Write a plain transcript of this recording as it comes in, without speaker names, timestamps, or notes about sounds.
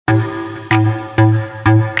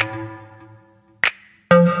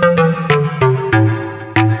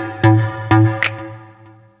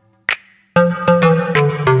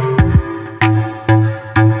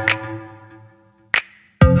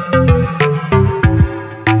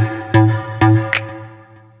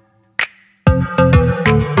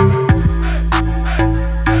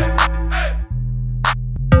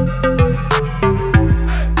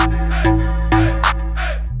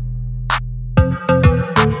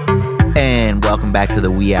welcome back to the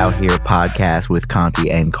We Out Here podcast with Conti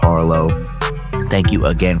and Carlo. Thank you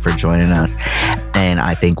again for joining us. And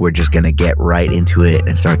I think we're just going to get right into it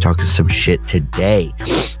and start talking some shit today.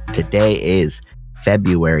 Today is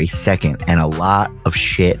February 2nd, and a lot of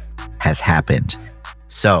shit has happened.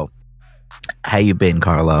 So, how you been,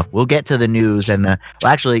 Carlo? We'll get to the news and well,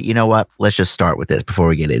 actually, you know what? Let's just start with this before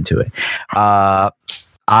we get into it.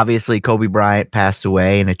 Obviously, Kobe Bryant passed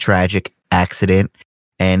away in a tragic accident.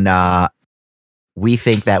 And we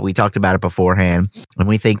think that we talked about it beforehand, and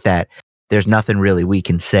we think that there's nothing really we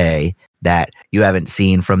can say that you haven't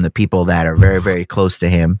seen from the people that are very, very close to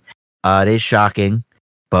him. It is shocking,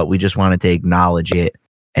 but we just wanted to acknowledge it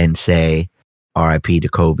and say RIP to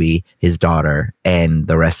Kobe, his daughter, and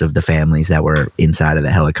the rest of the families that were inside of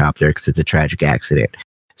the helicopter because it's a tragic accident.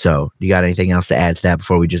 So, you got anything else to add to that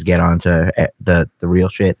before we just get on to the real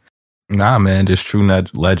shit? Nah, man, just true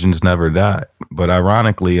legends never die. But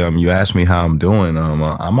ironically, you asked me how I'm doing.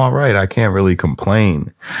 I'm all right. I can't really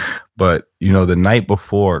complain. But, you know, the night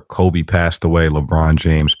before Kobe passed away, LeBron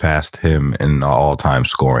James passed him in the all-time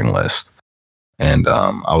scoring list. And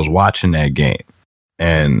I was watching that game.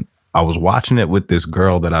 And I was watching it with this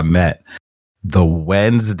girl that I met the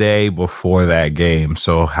Wednesday before that game.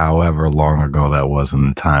 So however long ago that was in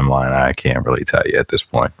the timeline, I can't really tell you at this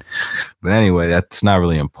point. But anyway, that's not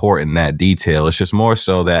really important, that detail. It's just more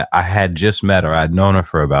so that I had just met her. I'd known her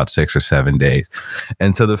for about 6 or 7 days.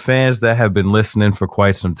 And to the fans that have been listening for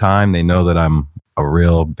quite some time, they know that I'm a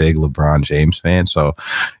real big LeBron James fan. So,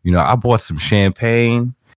 you know, I bought some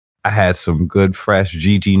champagne. I had some good, fresh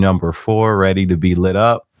GG number 4 ready to be lit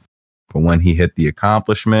up for when he hit the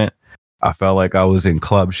accomplishment. I felt like I was in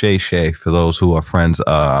Club Shay Shay, for those who are friends,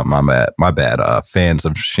 my bad, fans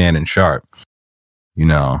of Shannon Sharp. You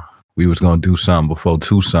know, we was going to do something before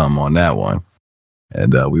 2-something on that one.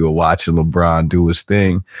 And we were watching LeBron do his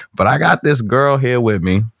thing. But I got this girl here with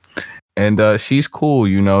me, and she's cool,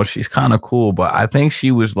 you know, she's kind of cool. But I think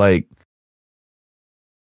she was like,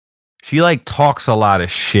 she like talks a lot of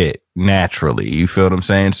shit naturally. You feel what I'm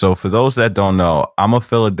saying? So for those that don't know, I'm a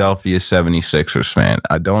Philadelphia 76ers fan.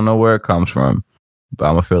 I don't know where it comes from, but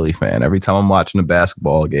I'm a Philly fan. Every time I'm watching a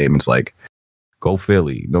basketball game, it's like, go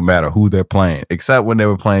Philly, no matter who they're playing, except when they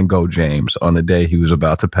were playing Go James on the day he was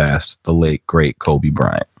about to pass the late, great Kobe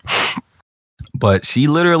Bryant. But she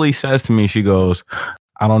literally says to me, she goes,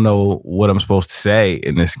 I don't know what I'm supposed to say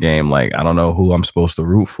in this game. Like, I don't know who I'm supposed to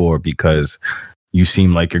root for because you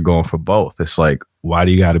seem like you're going for both. It's like, why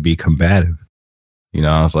do you got to be combative? You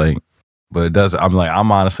know, I was like, but it does. I'm like,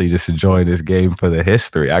 I'm honestly just enjoying this game for the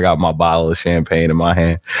history. I got my bottle of champagne in my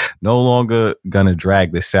hand. No longer going to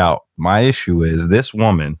drag this out. My issue is this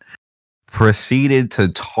woman proceeded to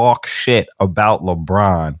talk shit about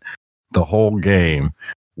LeBron the whole game.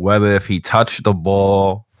 Whether if he touched the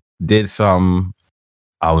ball, did something,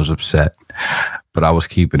 I was upset. But I was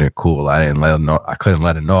keeping it cool. I didn't let her know. I couldn't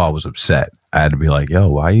let her know I was upset. I had to be like, yo,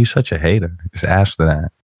 why are you such a hater? Just ask her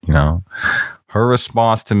that, you know? Her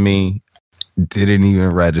response to me didn't even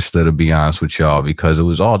register, to be honest with y'all, because it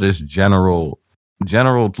was all just general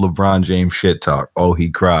LeBron James shit talk. Oh, he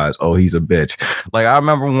cries. Oh, he's a bitch. Like, I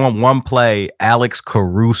remember one play, Alex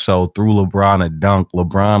Caruso threw LeBron a dunk.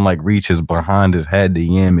 LeBron, like, reaches behind his head to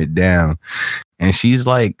yam it down. And she's,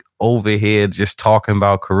 like, over here just talking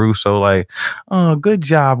about Caruso, like, oh, good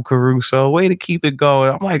job, Caruso. Way to keep it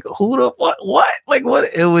going. I'm like, who the what? Like, what?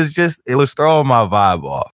 It was throwing my vibe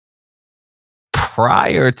off.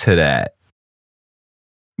 Prior to that,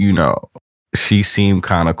 you know, she seemed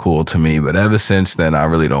kind of cool to me, but ever since then, I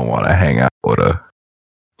really don't want to hang out with her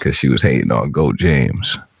because she was hating on Go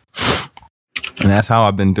James. And that's how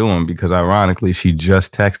I've been doing, because ironically, she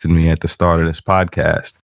just texted me at the start of this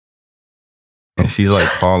podcast. And she's like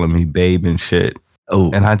calling me babe and shit. Oh,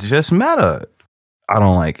 and I just met her. I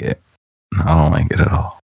don't like it. I don't like it at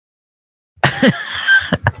all.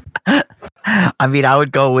 I mean, I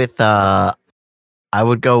would go with, you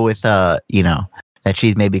know, that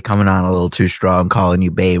she's maybe coming on a little too strong, calling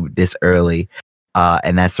you babe this early.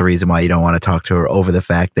 And that's the reason why you don't want to talk to her, over the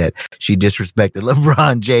fact that she disrespected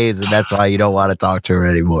LeBron James, and that's why you don't want to talk to her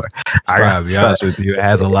anymore. I gotta be honest with you, it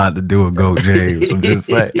has a lot to do with Go James. I'm just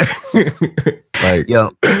saying. Like, yo,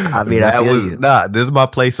 I mean, this is my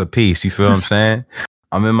place of peace. You feel what I'm saying?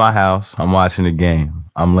 I'm in my house. I'm watching the game.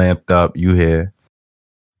 I'm lamped up. You here.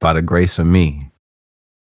 By the grace of me,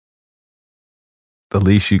 the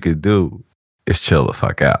least you could do is chill the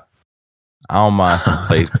fuck out. I don't mind some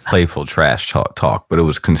playful trash talk, but it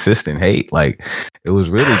was consistent hate. Like, it was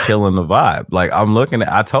really killing the vibe. Like,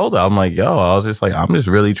 I told her, I'm like, yo, I was just like, I'm just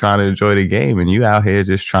really trying to enjoy the game, and you out here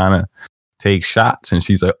just trying to take shots. And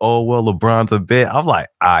she's like, oh, well, LeBron's a bit. I'm like,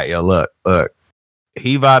 all right, yo, look,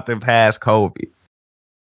 he about to pass Kobe.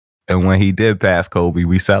 And when he did pass Kobe,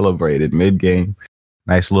 we celebrated mid-game.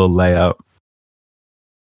 Nice little layup.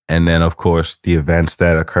 And then, of course, the events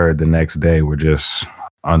that occurred the next day were just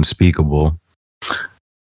unspeakable.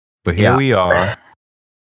 But here we are.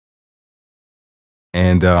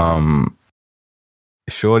 And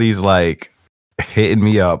Shorty's like hitting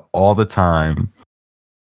me up all the time.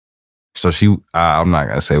 So I'm not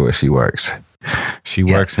going to say where she works. She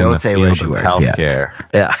works in the field of healthcare.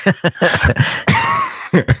 Yeah.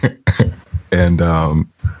 And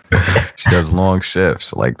she does long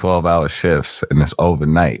shifts, like 12-hour shifts, and it's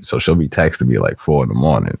overnight. So she'll be texting me like 4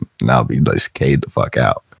 a.m, and I'll be like scared the fuck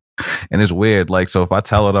out. And it's weird. Like, so if I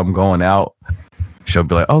tell her I'm going out, she'll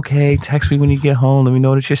be like, okay, text me when you get home. Let me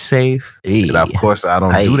know that you're safe. And of course, I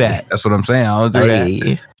don't do that. That's what I'm saying. I don't do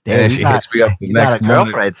that. Damn, and she hits me up the next morning.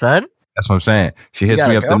 Girlfriend, son. That's what I'm saying. She hits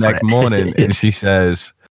me up the next morning and she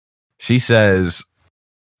says,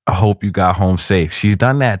 I hope you got home safe. She's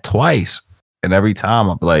done that twice. And every time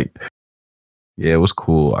I'm like, yeah, it was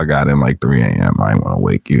cool. I got in like 3 a.m. I didn't want to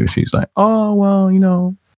wake you. She's like, oh, well, you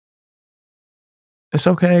know, it's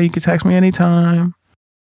okay. You can text me anytime.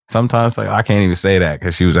 Sometimes like I can't even say that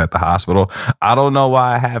because she was at the hospital. I don't know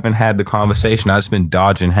why I haven't had the conversation. I've just been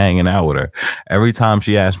dodging hanging out with her. Every time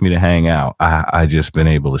she asked me to hang out, I just been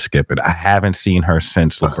able to skip it. I haven't seen her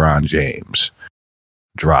since LeBron James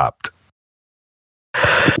dropped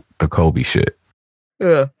the Kobe shit.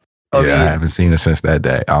 Yeah. I haven't seen her since that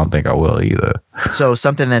day. I don't think I will either. So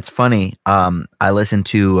something that's funny, I listen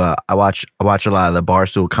to I watch a lot of the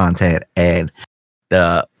Barstool content, and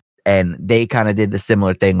they kind of did the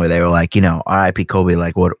similar thing where they were like, you know, R.I.P. Kobe,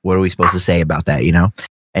 like what are we supposed to say about that, you know?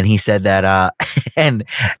 And he said that and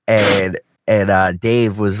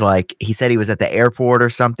Dave was like, he said he was at the airport or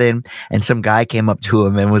something, and some guy came up to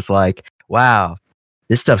him and was like, wow,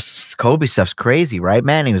 Kobe stuff's crazy, right,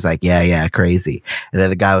 man? He was like, yeah, crazy. And then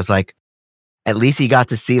the guy was like, at least he got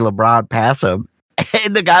to see LeBron pass him.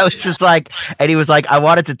 And the guy was just like, and he was like, I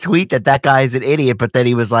wanted to tweet that guy's an idiot, but then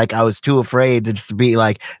he was like, I was too afraid to just be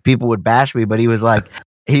like, people would bash me. But he was like,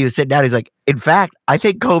 he was sitting down. He's like, in fact, I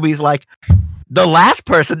think Kobe's like the last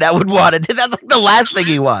person that would want it. That's like the last thing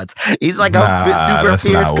he wants. He's like a super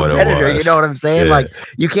fierce competitor. You know what I'm saying? Yeah. Like,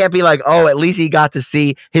 you can't be like, oh, at least he got to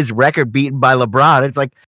see his record beaten by LeBron. It's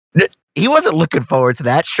like, he wasn't looking forward to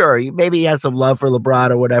that. Sure, maybe he has some love for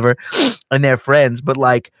LeBron or whatever, and they're friends. But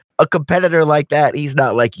like a competitor like that, he's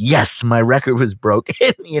not like, yes, my record was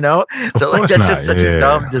broken. You know? So like, that's just such a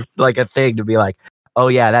dumb, just like a thing to be like, oh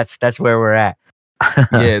yeah, that's where we're at.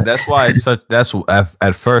 Yeah, that's why it's such. That's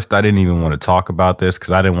at first I didn't even want to talk about this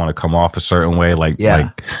because I didn't want to come off a certain way, like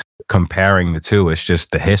comparing the two. It's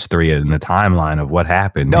just the history and the timeline of what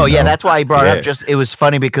happened. No, yeah, that's why he brought it up. Just it was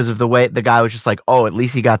funny because of the way the guy was just like, oh, at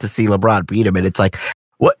least he got to see LeBron beat him, and it's like,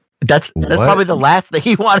 what? That's probably the last thing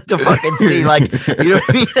he wanted to fucking see. Like, you know what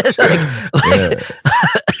I mean?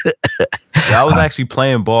 I was actually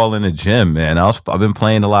playing ball in the gym, man. I've been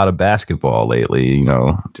playing a lot of basketball lately. You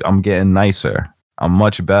know, I'm getting nicer. I'm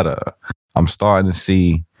much better. I'm starting to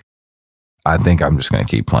see. I think I'm just gonna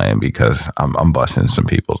keep playing because I'm busting some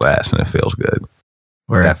people's ass and it feels good.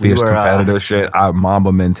 That fierce competitor shit,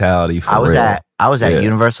 Mamba mentality. I was at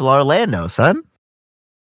Universal Orlando, son.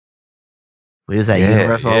 We was at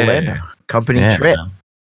Universal Orlando. Company trip.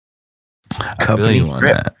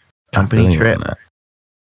 Company trip.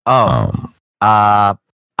 Oh, I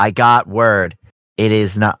got word. It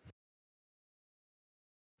is not.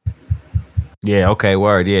 Yeah. Okay.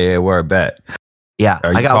 Word. Yeah. Word. Bet. Yeah.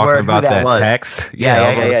 Are you I got talking word about that was. text? Yeah. I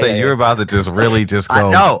was going to say you're about to just really just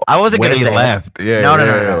go. No, I wasn't going to say left. It. Yeah. No.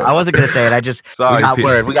 I wasn't going to say it. I just sorry. We got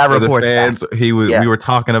word. We got reports. Fans, we were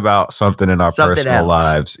talking about something in our personal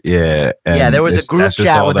lives. Yeah. And there was a group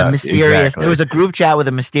chat with a mysterious. Exactly. There was a group chat with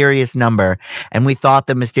a mysterious number, and we thought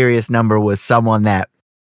the mysterious number was someone that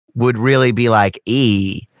would really be like,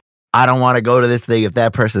 I don't want to go to this thing if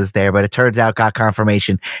that person's there, but it turns out got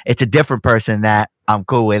confirmation. It's a different person that I'm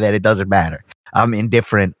cool with, and it doesn't matter. I'm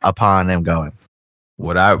indifferent upon them going.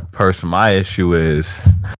 My issue is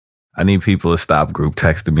I need people to stop group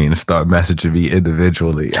texting me and start messaging me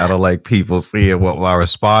individually. I don't like people seeing what my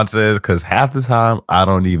response is because half the time I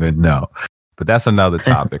don't even know. But that's another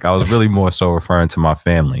topic. I was really more so referring to my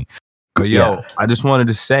family. But I just wanted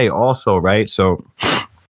to say also, right? So,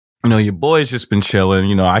 you know, your boy's just been chilling.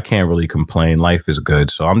 You know, I can't really complain. Life is good.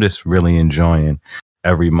 So I'm just really enjoying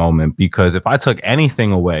every moment because if I took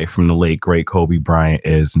anything away from the late, great Kobe Bryant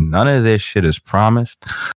is none of this shit is promised.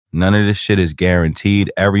 None of this shit is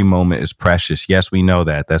guaranteed. Every moment is precious. Yes, we know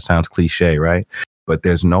that. That sounds cliche, right? But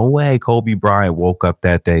there's no way Kobe Bryant woke up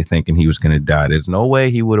that day thinking he was going to die. There's no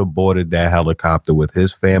way he would have boarded that helicopter with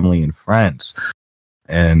his family and friends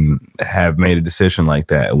and have made a decision like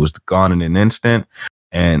that. It was gone in an instant.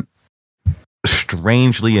 And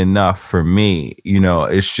strangely enough for me,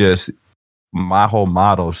 it's just my whole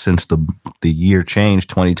motto since the year changed,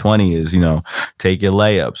 2020, is, take your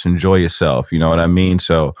layups, enjoy yourself. You know what I mean?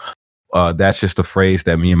 So that's just a phrase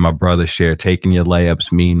that me and my brother share. Taking your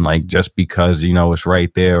layups mean like just because, it's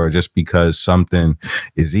right there or just because something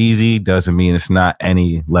is easy doesn't mean it's not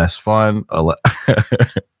any less fun.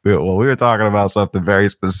 Well, we were talking about something very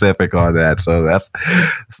specific on that. So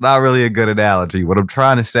it's not really a good analogy. What I'm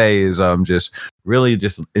trying to say is just really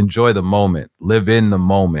just enjoy the moment, live in the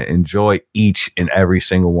moment, enjoy each and every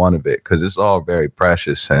single one of it, because it's all very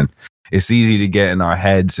precious. And it's easy to get in our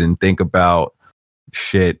heads and think about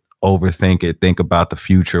shit, overthink it, think about the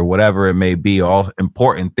future, whatever it may be, all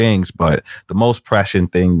important things. But the most precious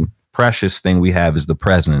thing we have is the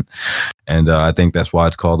present. And I think that's why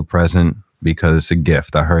it's called the present, because it's a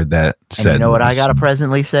gift. I heard that said. And you know what I gotta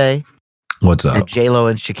presently say? What's up? That J-Lo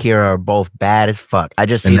and Shakira are both bad as fuck. I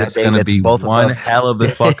just see that's going to be both one hell of a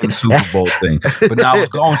fucking Super Bowl thing. But now I was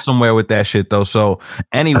going somewhere with that shit though. So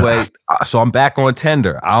anyway, so I'm back on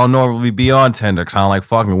Tinder. I don't normally be on Tinder because I don't like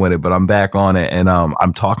fucking with it, but I'm back on it, and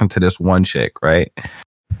I'm talking to this one chick, right?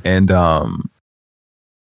 And now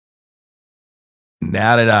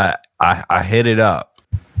that I hit it up,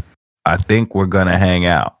 I think we're gonna hang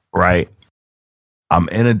out, right? I'm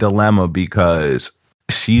in a dilemma because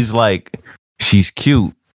she's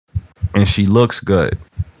cute and she looks good.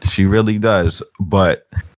 She really does. But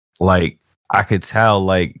like, I could tell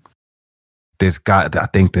like I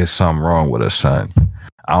think there's something wrong with her, son.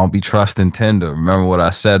 I don't be trusting Tinder. Remember what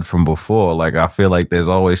I said from before. Like, I feel like there's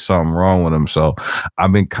always something wrong with him. So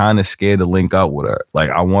I've been kind of scared to link up with her.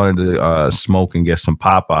 Like, I wanted to smoke and get some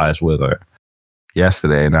Popeyes with her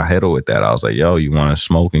yesterday, and I hit her with that. I was like, yo, you want to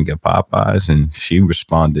smoke and get Popeyes? And she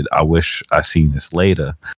responded, I wish I seen this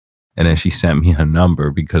later. And then she sent me a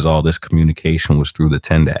number because all this communication was through the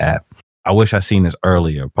Tinder app. I wish I seen this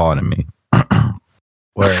earlier, pardon me.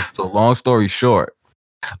 So long story short,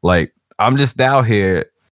 like, I'm just out here.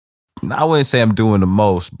 I wouldn't say I'm doing the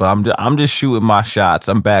most, but I'm just shooting my shots.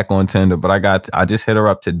 I'm back on Tinder, but I just hit her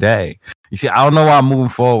up today. You see, I don't know why I'm moving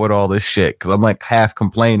forward with all this shit, because I'm like half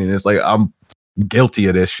complaining. It's like I'm guilty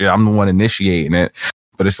of this shit. I'm the one initiating it.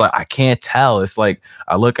 But it's like I can't tell. It's like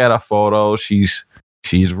I look at her photo, she's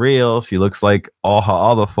real. She looks like all her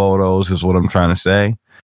other photos, is what I'm trying to say.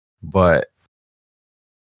 But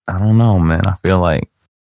I don't know, man. I feel like,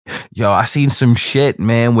 yo, I seen some shit,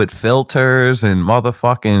 man, with filters and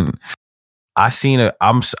motherfucking. I seen it.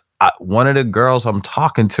 One of the girls I'm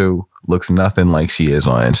talking to looks nothing like she is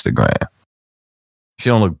on Instagram. She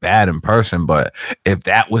don't look bad in person, but if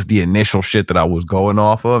that was the initial shit that I was going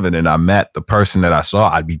off of, and then I met the person that I saw,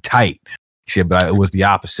 I'd be tight. She said, but it was the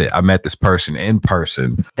opposite. I met this person in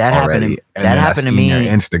person. That already, happened to me. On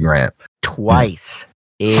Instagram twice.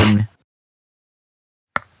 That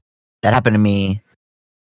happened to me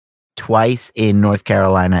twice in North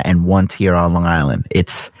Carolina and once here on Long Island.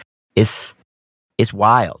 It's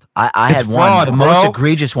wild. I had fraud, one, the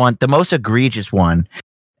most egregious one.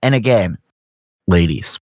 And again,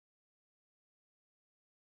 ladies,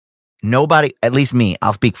 nobody, at least me,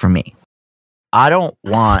 I'll speak for me. I don't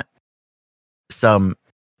want some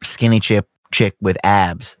skinny chick with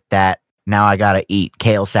abs that now I gotta eat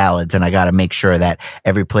kale salads and I gotta make sure that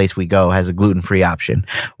every place we go has a gluten-free option.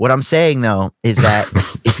 What I'm saying though is that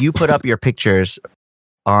if you put up your pictures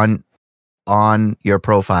on your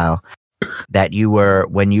profile that you were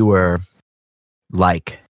when you were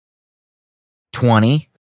like 20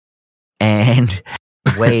 and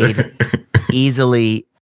weighed easily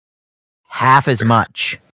half as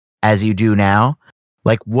much as you do now,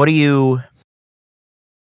 like what do you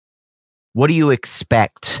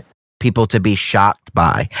expect people to be shocked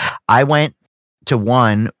by? I went to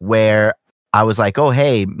one where I was like, oh,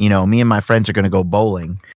 hey, me and my friends are going to go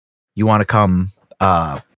bowling. You want to come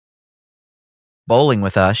bowling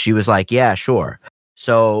with us? She was like, yeah, sure.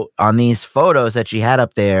 So on these photos that she had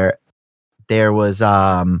up there was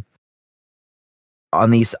on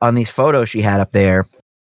these photos she had up there,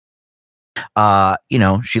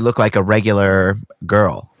 she looked like a regular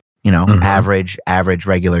girl, mm-hmm. average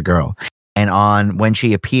regular girl. And when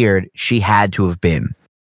she appeared, she had to have been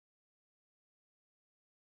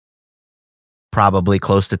probably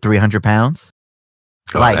close to 300 pounds.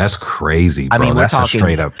 Oh, like, that's crazy, bro. I mean, that's a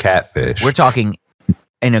straight up catfish. We're talking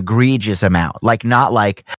an egregious amount. Like, not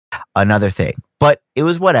like another thing. But it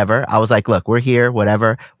was whatever. I was like, look, we're here,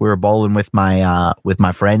 whatever. We were bowling with my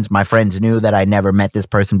friends. My friends knew that I never met this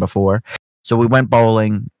person before. So we went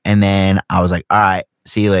bowling, and then I was like, all right,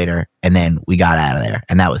 see you later. And then we got out of there,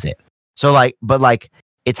 and that was it. So like, but like,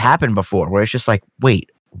 it's happened before where it's just like,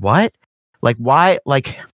 wait, what? Like, why?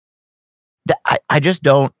 Like, I just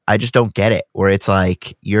don't get it. Where it's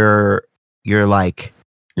like you're like,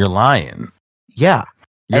 you're lying. Yeah,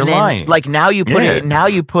 you're lying. Like now you put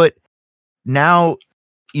it. Now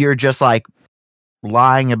you're just like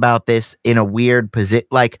lying about this in a weird position.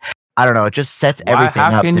 Like, I don't know. It just sets everything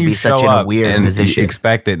up to be such a weird position.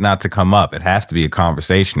 Expect it not to come up. It has to be a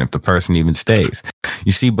conversation if the person even stays.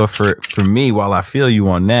 You see, but for me, while I feel you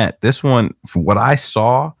on that, this one, from what I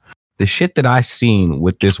saw, the shit that I seen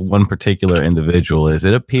with this one particular individual is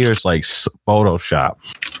it appears like Photoshop,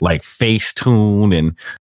 like Facetune and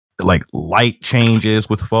like light changes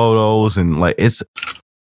with photos, and like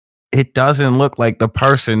it doesn't look like the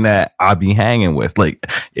person that I be hanging with. Like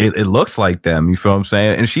it looks like them. You feel what I'm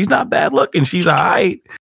saying? And she's not bad looking. She's all right.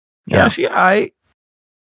 Yeah, she all right.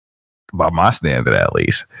 By my standard, at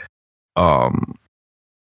least.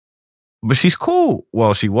 But she's cool.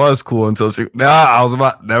 Well, she was cool until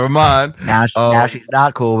never mind. Now she's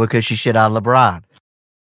not cool because she shit on LeBron.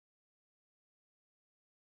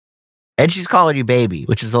 And she's calling you baby,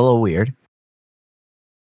 which is a little weird.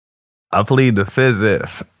 I plead the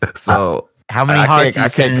fifth. So how many hearts you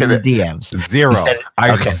send in the DMs? Zero. Zero.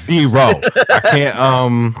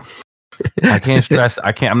 I can't stress.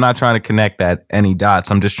 I'm not trying to connect any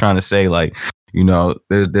dots. I'm just trying to say, like, you know,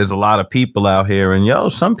 there's a lot of people out here,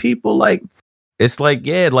 and some people, like, it's like,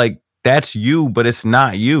 yeah, like that's you, but it's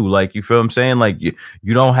not you. Like, you feel what I'm saying? Like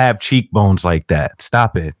you don't have cheekbones like that.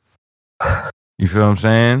 Stop it. You feel what I'm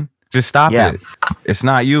saying? Just stop it. It's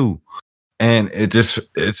not you. And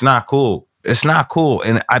it's not cool. It's not cool.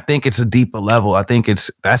 And I think it's a deeper level. I think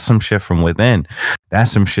that's some shit from within. That's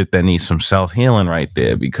some shit that needs some self-healing right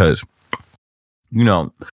there, because,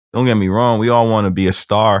 don't get me wrong. We all want to be a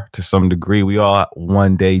star to some degree. We all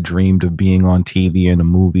one day dreamed of being on TV and the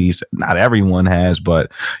movies. Not everyone has,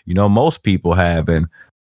 but, most people have. And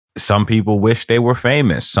some people wish they were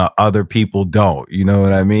famous. Some other people don't. You know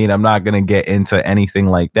what I mean? I'm not going to get into anything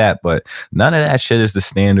like that, but none of that shit is the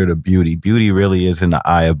standard of beauty. Beauty really is in the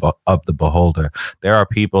eye of the beholder. There are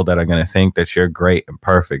people that are going to think that you're great and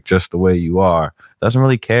perfect just the way you are. Doesn't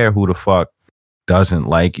really care who the fuck doesn't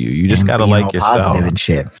like you. You just got to like yourself. And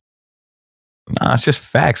shit. Nah, it's just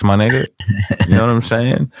facts, my nigga. You know what I'm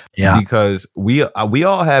saying? Yeah. Because we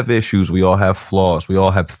all have issues. We all have flaws. We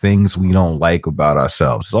all have things we don't like about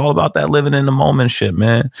ourselves. It's all about that living in the moment shit,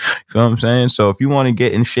 man. You feel what I'm saying? So if you want to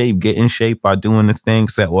get in shape by doing the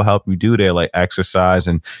things that will help you do there, like exercise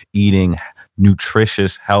and eating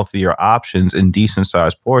nutritious, healthier options in decent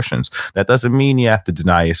sized portions. That doesn't mean you have to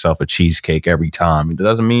deny yourself a cheesecake every time. It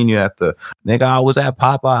doesn't mean you have to, nigga, I was at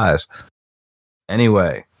Popeyes.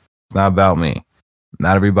 Anyway. It's not about me.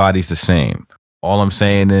 Not everybody's the same. All I'm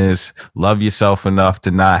saying is love yourself enough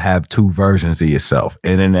to not have two versions of yourself.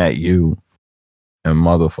 Internet you and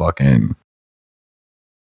motherfucking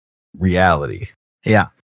reality. Yeah.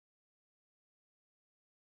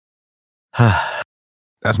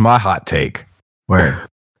 That's my hot take. Where?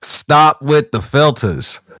 Stop with the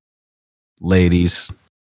filters, ladies.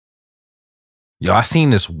 Yo, I seen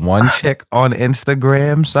this one chick on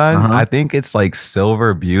Instagram, son. Uh-huh. I think it's like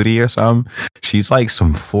Silver Beauty or something. She's like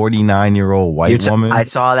some 49-year-old white woman. I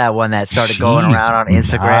saw that one that started going around on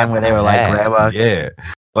Instagram where they were like, grandma. Yeah.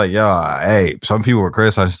 Like, yo, hey, some people were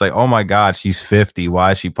criticizing. It's like, oh my God, she's 50.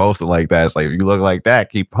 Why is she posted like that? It's like, if you look like that,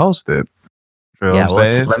 keep posted. You know what I'm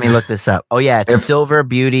saying? Let me look this up. Oh, yeah, it's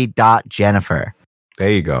silverbeauty.jennifer. There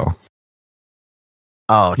you go.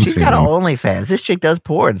 Oh, she's got an OnlyFans. This chick does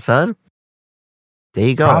porn, son. There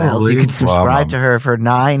you go. Probably. You can subscribe to her for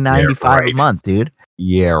 $9.95 a month, dude.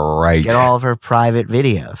 Yeah, right. Get all of her private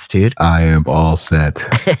videos, dude. I am all set.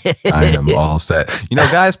 I am all set.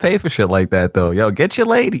 Guys pay for shit like that, though. Yo, get your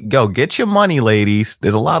money, ladies.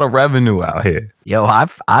 There's a lot of revenue out here. Yo, I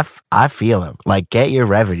feel him. Like, get your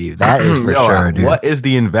revenue. That is for sure, dude. What is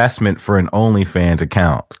the investment for an OnlyFans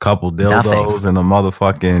account? A couple dildos and a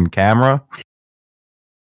motherfucking camera?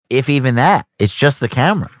 If even that. It's just the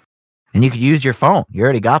camera. And you could use your phone. You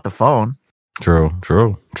already got the phone. True.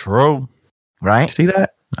 Right? See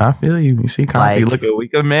that? I feel you. You see, Conti, look at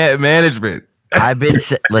weak management. I've been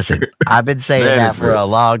saying that for a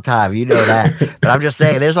long time. You know that. But I'm just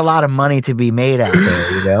saying, there's a lot of money to be made out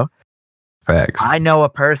there, Facts. I know a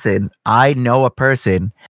person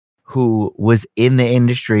who was in the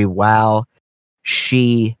industry while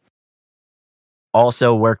she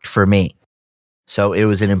also worked for me. So it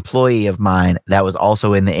was an employee of mine that was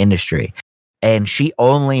also in the industry. And she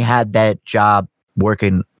only had that job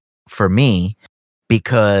working for me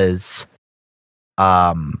because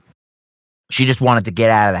she just wanted to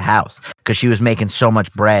get out of the house because she was making so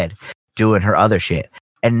much bread doing her other shit.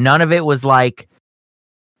 And none of it was like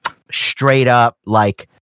straight up like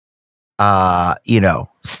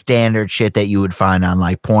standard shit that you would find on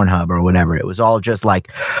like Pornhub or whatever. It was all just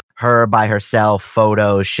like her by herself,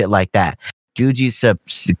 photos, shit like that. Dude used to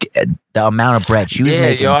the amount of bread she was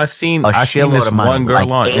making. I seen this one girl like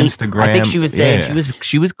on Instagram. I think she was saying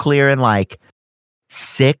she was clearing like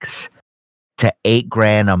 $6,000 to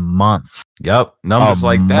 $8,000 a month. Yep, numbers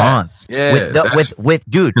like that. Yeah, with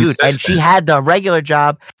dude, and she had the regular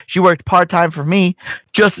job. She worked part time for me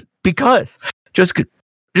just because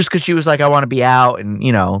she was like, I want to be out and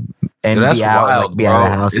be out, wild, be out of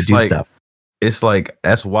the house and do stuff. It's like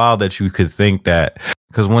that's wild that you could think that,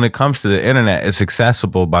 because when it comes to the internet, it's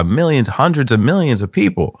accessible by millions, hundreds of millions of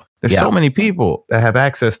people. There's so many people that have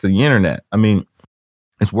access to the internet. I mean,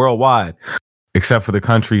 it's worldwide, except for the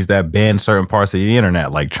countries that ban certain parts of the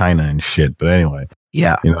internet, like China and shit. But anyway,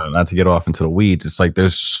 not to get off into the weeds. It's like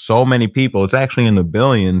there's so many people. It's actually in the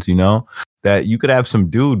billions, that you could have some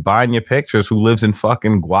dude buying your pictures who lives in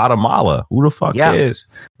fucking Guatemala. Who the fuck is?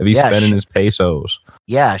 If he's spending his pesos.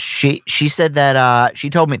 Yeah, she said that she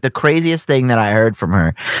told me the craziest thing that I heard from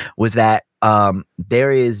her was that there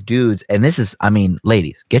is dudes, and this is, I mean,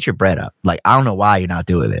 ladies, get your bread up. Like, I don't know why you're not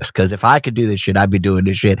doing this, because if I could do this shit, I'd be doing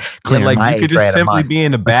this shit. Like, you could just simply be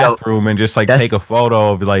in the bathroom and just like take a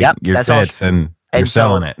photo of like your tits and you're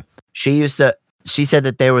selling it. She said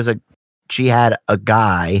that she had a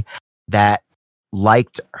guy that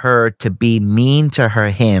liked her to be mean to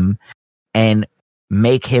him and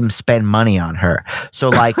make him spend money on her. So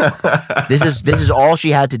like this is all she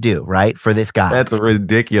had to do, right? For this guy. That's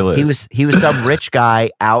ridiculous. He was some rich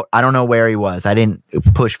guy out. I don't know where he was. I didn't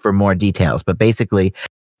push for more details, but basically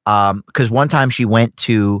because one time she went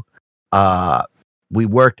to we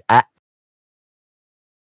worked at,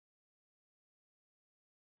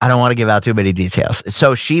 I don't want to give out too many details.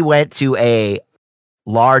 So she went to a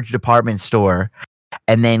large department store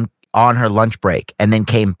and then on her lunch break and then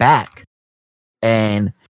came back,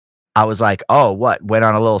 and I was like, oh, what? Went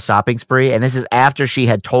on a little shopping spree. And this is after she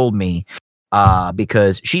had told me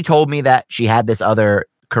because she told me that she had this other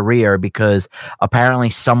career because apparently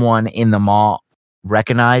someone in the mall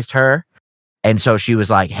recognized her, and so she was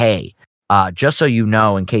like, hey, just so you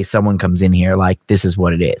know, in case someone comes in here, like, this is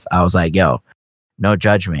what it is. I was like, yo, no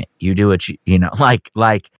judgment, you do what you you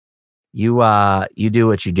do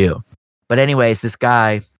what you do. But anyways, this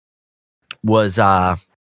guy was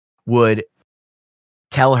would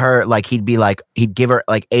tell her, like, he'd give her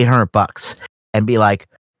like $800 and be like,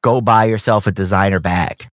 go buy yourself a designer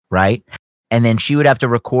bag, right? And then she would have to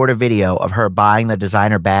record a video of her buying the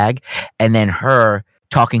designer bag and then her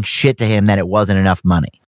talking shit to him that it wasn't enough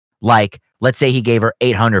money. Like, let's say he gave her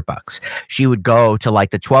 $800. She would go to like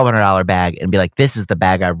the $1,200 bag and be like, this is the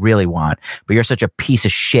bag I really want, but you're such a piece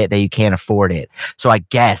of shit that you can't afford it. So I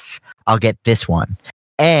guess I'll get this one.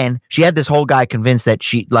 And she had this whole guy convinced that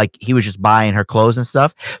he was just buying her clothes and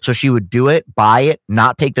stuff. So she would do it, buy it,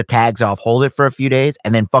 not take the tags off, hold it for a few days,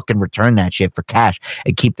 and then fucking return that shit for cash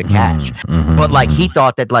and keep the cash. But like, he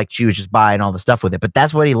thought that like she was just buying all the stuff with it, but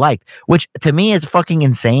that's what he liked, which to me is fucking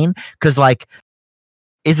insane. Cause like,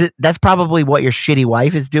 that's probably what your shitty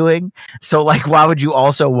wife is doing. So like, why would you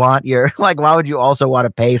also want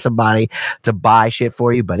to pay somebody to buy shit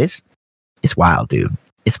for you? But it's wild, dude.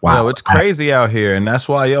 It's wild. Yo, it's crazy out here, and that's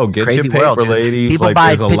why, get your paper, world, ladies. People like,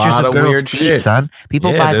 buy there's pictures a lot of of girls' weird feet, shit, son.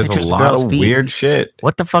 People buy there's pictures a lot of girls' feet. Weird shit.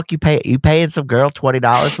 What the fuck you paying some girl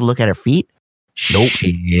 $20 to look at her feet? Nope.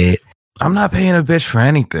 Shit. I'm not paying a bitch for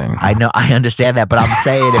anything. I know, I understand that, but I'm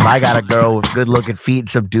saying if I got a girl with good looking feet,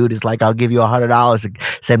 some dude is like, I'll give you $100 and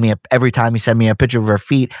send me every time you send me a picture of her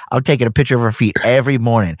feet. I'm taking a picture of her feet every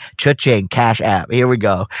morning. Cha-ching, Cash App. Here we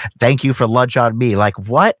go. Thank you for lunch on me. Like,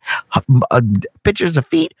 what? Pictures of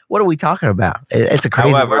feet? What are we talking about? It's a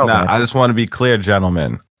crazy world, man. I just want to be clear,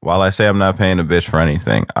 gentlemen. While I say I'm not paying a bitch for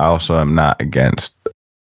anything, I also am not against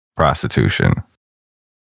prostitution.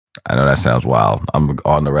 I know that sounds wild. I'm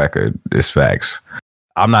on the record. It's facts.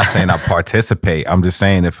 I'm not saying I participate. I'm just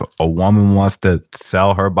saying if a woman wants to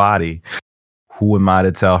sell her body, who am I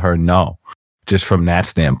to tell her no? Just from that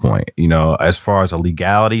standpoint, as far as a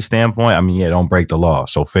legality standpoint, I mean, don't break the law.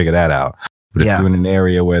 So figure that out. But if you're in an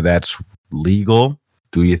area where that's legal,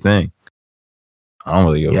 do your thing. I don't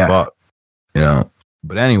really give a fuck,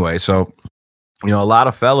 But anyway, so, a lot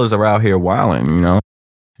of fellas are out here wilding,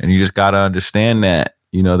 and you just got to understand that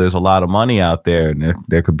there's a lot of money out there, and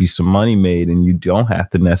there could be some money made, and you don't have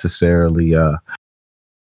to necessarily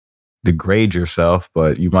degrade yourself,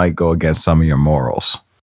 but you might go against some of your morals.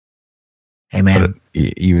 Hey, man. But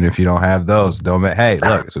even if you don't have those, hey,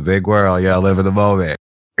 look, it's a big world. Yeah, live in the moment.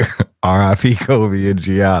 R.I.P. Kobe and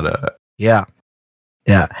Gianna. Yeah.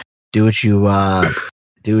 Do what you got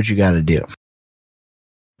to do.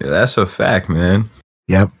 Yeah, that's a fact, man.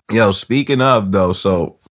 Yep. Yo, speaking of though,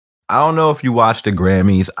 so I don't know if you watched the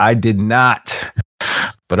Grammys. I did not,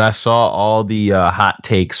 but I saw all the hot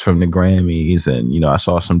takes from the Grammys, and I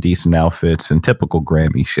saw some decent outfits and typical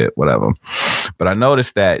Grammy shit, whatever. But I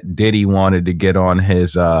noticed that Diddy wanted to get on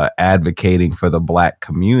his advocating for the black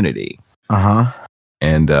community.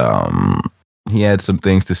 And he had some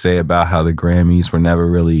things to say about how the Grammys were never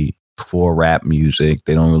really for rap music.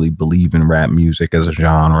 They don't really believe in rap music as a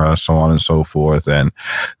genre, so on and so forth. And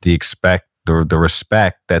the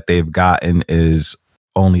respect that they've gotten is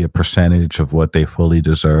only a percentage of what they fully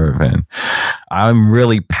deserve. And I'm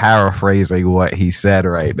really paraphrasing what he said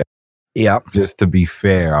right now. Yeah. Just to be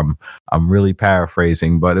fair, I'm really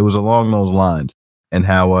paraphrasing, but it was along those lines. And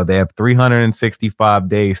how they have 365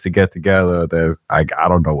 days to get together. I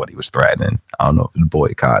don't know what he was threatening. I don't know if it's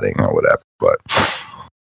boycotting or whatever. But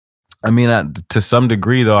I mean, to some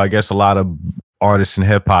degree, though, I guess a lot of artists in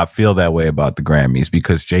hip hop feel that way about the Grammys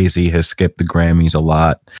because Jay-Z has skipped the Grammys a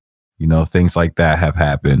lot. Things like that have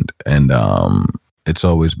happened. And it's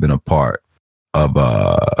always been a part of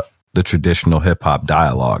the traditional hip hop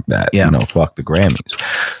dialogue that, fuck the Grammys.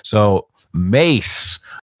 So Mace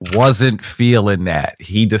wasn't feeling that.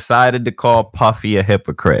 He decided to call Puffy a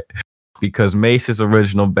hypocrite because Mace's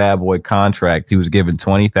original Bad Boy contract, he was given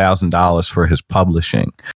 $20,000 for his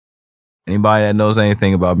publishing. Anybody that knows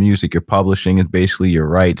anything about music, your publishing is basically your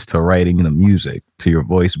rights to writing the music, to your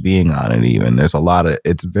voice being on it even.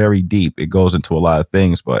 It's very deep. It goes into a lot of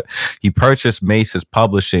things, but he purchased Mace's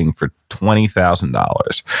publishing for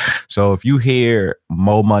 $20,000. So if you hear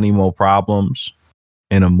Mo Money, Mo Problems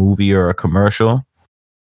in a movie or a commercial,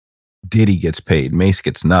 Diddy gets paid. Mace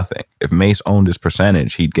gets nothing. If Mace owned his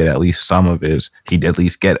percentage, he'd get at least he'd at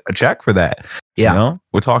least get a check for that. Yeah.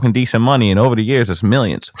 We're talking decent money, and over the years, it's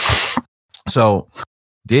millions. So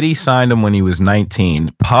Diddy signed him when he was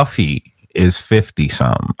 19. Puffy is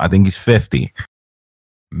 50-something. I think he's 50.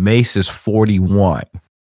 Mace is 41.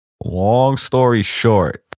 Long story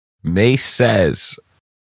short, Mace says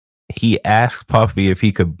he asked Puffy if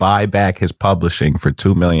he could buy back his publishing for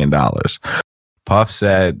 $2 million. Puff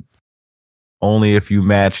said, only if you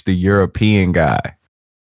match the European guy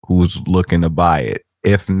who's looking to buy it.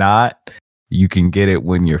 If not, you can get it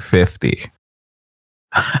when you're 50.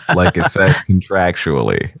 Like it says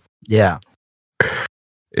contractually. Yeah.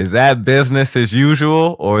 Is that business as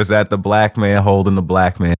usual, or is that the black man holding the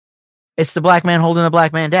black man? It's the black man holding the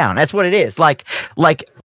black man down. That's what it is.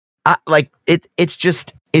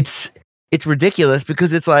 It's ridiculous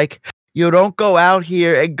because it's like, you don't go out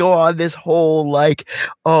here and go on this whole like,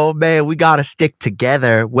 oh man, we got to stick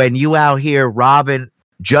together when you out here robbing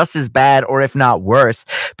just as bad or if not worse,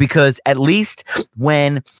 because at least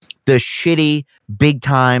when the shitty big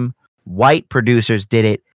time white producers did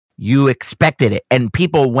it, you expected it, and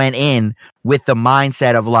people went in with the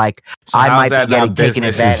mindset of like, so I might be getting taken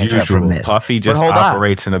advantage of from this. Puffy just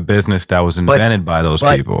operates in a business that was invented by those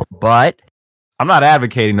people. But I'm not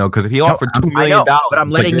advocating though, because if he offered $2 million, but I'm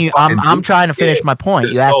letting you. I'm trying to finish my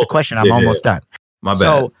point. You asked the question. I'm almost done. My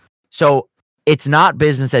bad. So it's not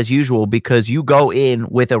business as usual because you go in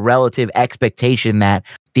with a relative expectation that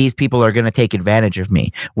these people are going to take advantage of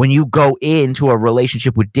me. When you go into a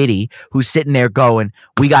relationship with Diddy, who's sitting there going,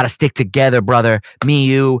 we got to stick together, brother. Me,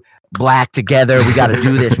 you, black together. We got to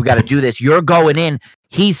do this. We got to do this. You're going in.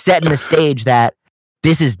 He's setting the stage that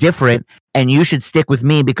this is different and you should stick with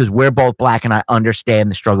me because we're both black and I understand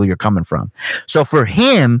the struggle you're coming from. So for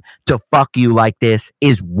him to fuck you like this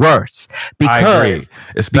is worse. Because, I agree.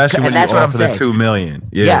 Especially when you offer the $2 million.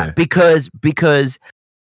 Yeah, because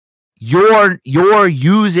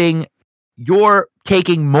you're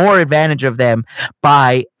taking more advantage of them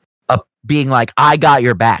by being like, I got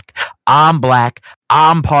your back. I'm black.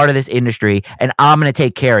 I'm part of this industry and I'm going to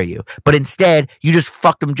take care of you. But instead, you just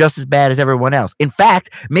fucked them just as bad as everyone else. In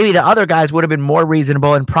fact, maybe the other guys would have been more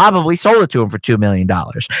reasonable and probably sold it to him for $2 million.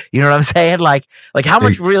 You know what I'm saying? Like how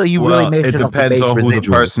much really made it depends on who the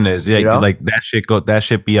person is. Yeah, you know? Like that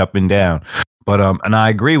shit be up and down. But and I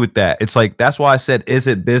agree with that. It's like, that's why I said, is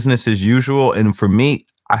it business as usual? And for me,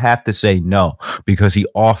 I have to say no, because he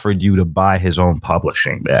offered you to buy his own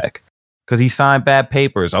publishing back. Because he signed bad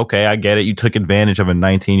papers. Okay, I get it. You took advantage of a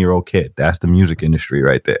 19-year-old kid. That's the music industry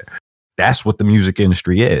right there. that's what the music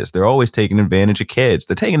industry is. They're always taking advantage of kids.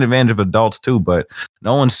 They're taking advantage of adults too, but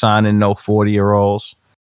no one's signing no 40-year-olds.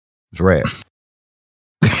 It's rare.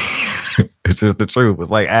 It's just the truth.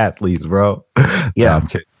 It's like athletes, bro. Yeah. No, I'm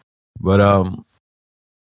kidding. But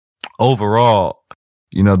overall,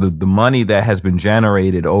 you know, the money that has been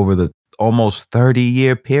generated over the almost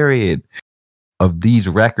 30-year period of these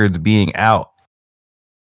records being out.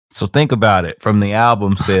 So think about it from the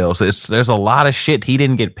album sales. There's a lot of shit he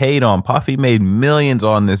didn't get paid on. Puffy made millions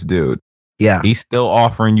on this dude. Yeah. He's still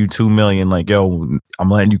offering you $2 million. Like, yo, I'm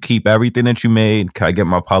letting you keep everything that you made. Can I get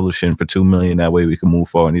my publishing for $2 million? That way we can move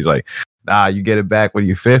forward. And he's like, nah, you get it back when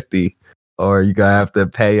you're 50, or you're gonna have to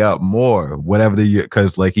pay up more, whatever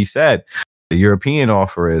because like he said, the European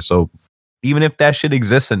offer is. So even if that shit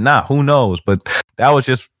exists or not, who knows? But that was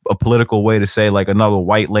just a political way to say like another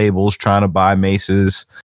white label's trying to buy Mace's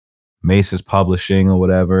publishing or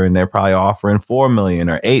whatever, and they're probably offering $4 million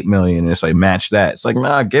or $8 million. And it's like, match that. It's like,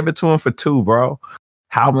 nah, give it to him for $2 million, bro.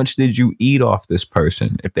 How much did you eat off this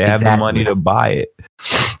person if they have the money to buy it?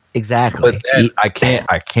 Exactly. But then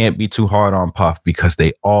I can't be too hard on Puff because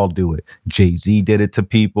they all do it. Jay-Z did it to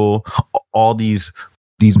people. All these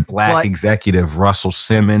black executive, Russell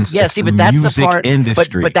Simmons. Yeah, see, but that's the part.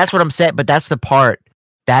 Industry. But that's what I'm saying. But that's the part.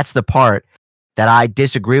 That's the part that I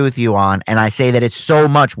disagree with you on, and I say that it's so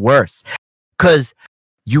much worse because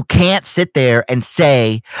you can't sit there and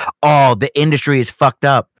say, "Oh, the industry is fucked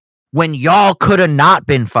up," when y'all could have not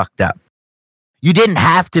been fucked up. You didn't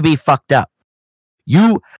have to be fucked up.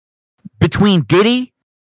 You, between Diddy,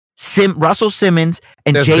 Russell Simmons,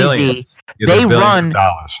 and Jay-Z, they run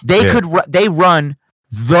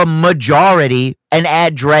the majority, and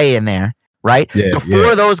add Dre in there, right?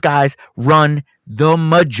 Before those guys run the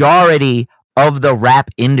majority of the rap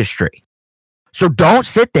industry. So don't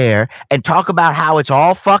sit there and talk about how it's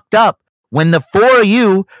all fucked up when the four of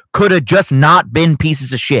you could have just not been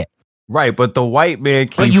pieces of shit. Right, but the white man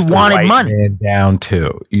keeps but you the wanted white money. Man down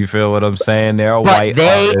too. You feel what I'm saying? There are white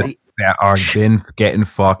artists that are been getting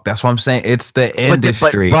fucked. That's what I'm saying. It's the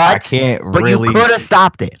industry. I can't but really. You could have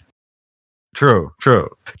stopped it. True.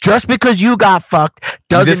 Just because you got fucked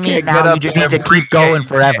doesn't mean now you just need to keep going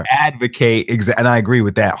forever. Advocate, and I agree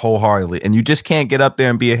with that wholeheartedly. And you just can't get up there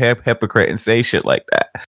and be a hypocrite and say shit like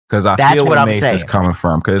that. Because I feel where Mace is coming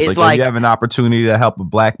from. Because like you have an opportunity to help a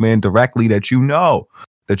black man directly that you know,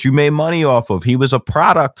 that you made money off of. He was a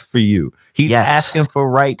product for you. He's asking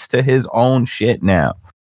for rights to his own shit now.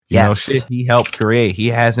 You know, shit he helped create. He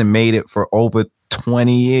hasn't made it for over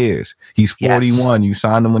 20 years. He's 41. You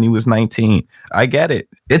signed him when he was 19. I get it.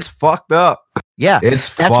 It's fucked up. Yeah. That's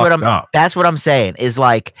fucked up. That's what I'm saying. Is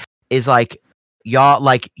like y'all,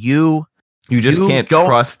 like you just can't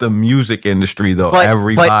trust the music industry though.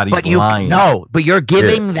 Everybody's lying. No, but you're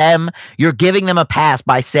giving them a pass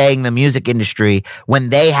by saying the music industry when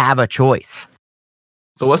they have a choice.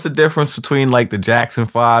 So what's the difference between like the Jackson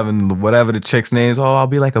 5 and whatever the chick's names? Oh, I'll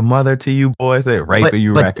be like a mother to you boys. They're raping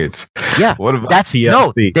you records. Yeah. What about TLC?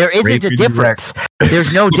 No, there isn't a difference.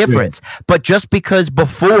 There's no difference. But just because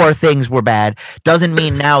before things were bad doesn't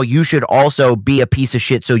mean now you should also be a piece of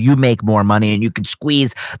shit so you make more money and you can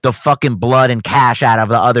squeeze the fucking blood and cash out of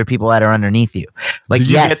the other people that are underneath you. Like,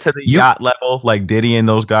 you get to the yacht level like Diddy and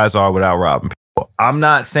those guys are without robbing people. I'm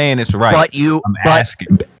not saying it's right. I'm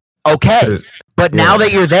asking. Okay. But now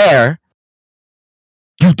that you're there,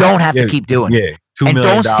 you don't have to keep doing it. And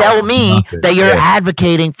don't sell me that you're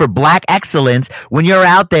advocating for black excellence when you're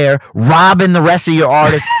out there robbing the rest of your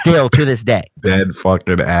artists still to this day. Dead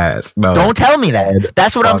fucking ass. No. Don't tell me that.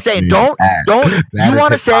 That's what I'm saying. Don't you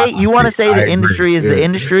want to say the industry is the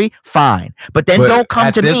industry? Fine. But then don't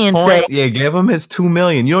come to me and say, give him his $2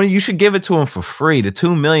 million. You should give it to him for free. The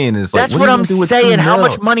 $2 million is like, that's what I'm saying. How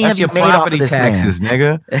much money have you made off of this taxes,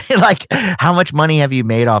 man? Nigga? Like, how much money have you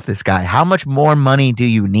made off this guy? How much more money do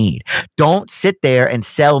you need? Don't sit there and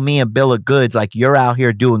sell me a bill of goods like you're out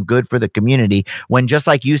here doing good for the community when, just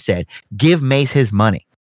like you said, give Mace his money.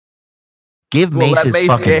 Give Mace his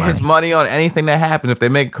fucking get money. His money on anything that happens. If they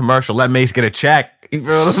make a commercial, let Mace get a check. You know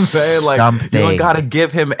what I'm saying? Like, you don't gotta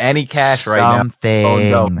give him any cash right now.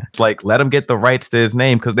 Oh no! It's like, let him get the rights to his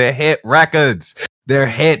name because they're hit records. They're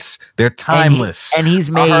hits. They're timeless. And he's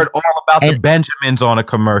made. I heard all about the Benjamins on a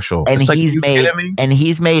commercial. And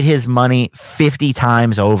he's made his money 50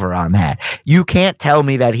 times over on that. You can't tell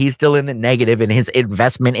me that he's still in the negative in his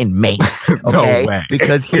investment in Mace. Okay, no way.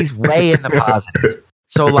 Because he's way in the positive.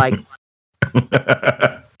 So like.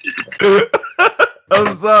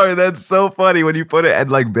 I'm sorry, that's so funny when you put it in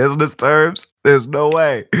like business terms. There's no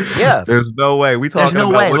way. Yeah, there's no way. We talking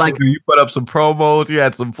about what you put up some promos. You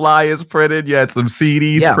had some flyers printed. You had some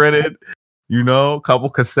CDs printed. you know, a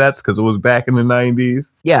couple cassettes because it was back in the 90s.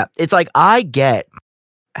 Yeah, it's like I get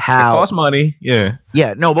how it costs money. Yeah.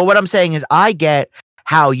 Yeah, no, but what I'm saying is I get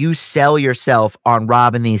how you sell yourself on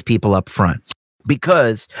robbing these people up front,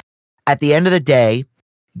 because at the end of the day,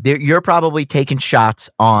 you're probably taking shots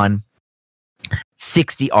on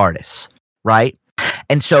 60 artists, right?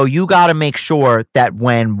 And so you got to make sure that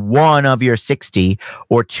when one of your 60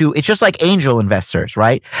 or two, it's just like angel investors,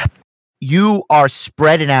 right? You are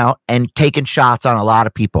spreading out and taking shots on a lot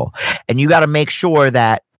of people. And you got to make sure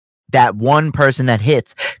that that one person that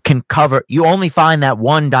hits can cover. You only find that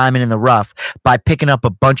one diamond in the rough by picking up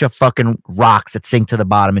a bunch of fucking rocks that sink to the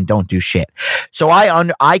bottom and don't do shit. So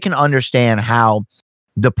I can understand how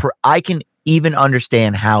I can even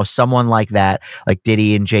understand how someone like that, like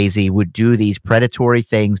Diddy and Jay-Z, would do these predatory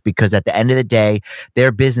things, because at the end of the day,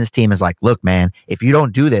 their business team is like, look, man, if you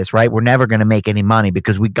don't do this, right, we're never going to make any money,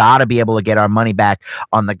 because we got to be able to get our money back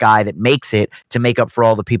on the guy that makes it to make up for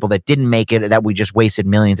all the people that didn't make it, that we just wasted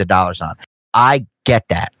millions of dollars on. I get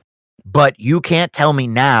that. But you can't tell me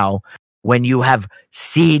now, when you have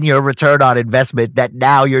seen your return on investment, that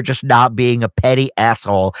now you're just not being a petty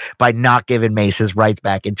asshole by not giving Mase his rights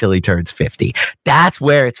back until he turns 50. That's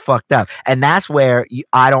where it's fucked up. And that's where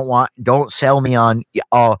don't sell me on,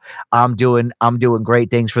 oh, I'm doing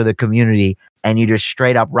great things for the community, and you just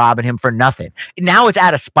straight up robbing him for nothing. Now it's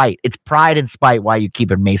out of spite. It's pride and spite why you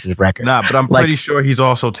keeping Mace's records. Nah, but I'm pretty sure he's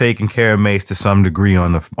also taking care of Mase to some degree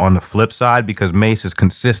on the flip side, because Mase has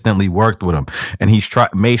consistently worked with him, and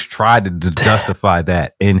Mase tried to justify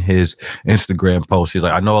that in his Instagram post. He's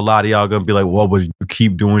like, I know a lot of y'all gonna be like, well, but you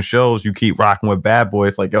keep doing shows, you keep rocking with Bad Boy.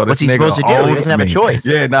 It's like, yo, this what's he nigga supposed to do? He doesn't have a choice.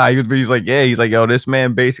 Yeah, nah, he's like, yo, this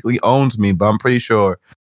man basically owns me, but I'm pretty sure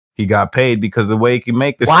he got paid because the way he can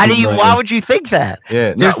make this. Why would you think that?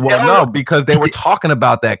 Yeah, no, because they were talking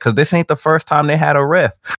about that, because this ain't the first time they had a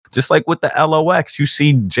riff. Just like with the LOX, you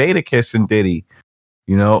see Jadakiss and Diddy,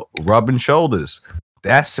 you know, rubbing shoulders.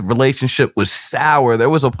 That relationship was sour. There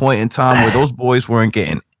was a point in time where those boys weren't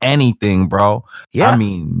getting anything, bro. Yeah. I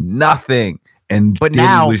mean, nothing. But Diddy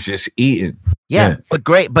now was just eating. Yeah, but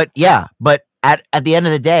great. But at the end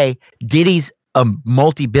of the day, Diddy's a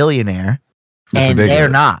multi-billionaire, and they're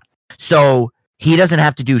not. So he doesn't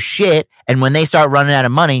have to do shit. And when they start running out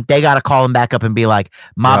of money, they got to call him back up and be like,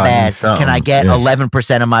 my bad, can I get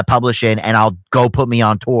 11% of my publishing, and I'll go put me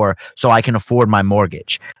on tour so I can afford my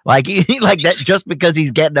mortgage? Like that, just because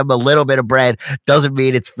he's getting them a little bit of bread doesn't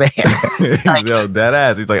mean it's fair. Yo, that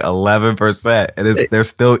ass, he's like 11%. And they're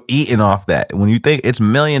still eating off that. When you think it's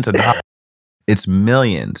millions of dollars, it's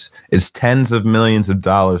millions. It's tens of millions of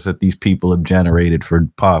dollars that these people have generated for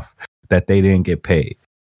Puff that they didn't get paid.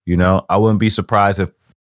 You know, I wouldn't be surprised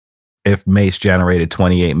if Mase generated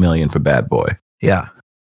 28 million for Bad Boy. Yeah.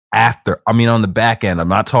 On the back end, I'm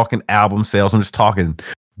not talking album sales. I'm just talking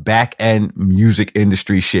back end music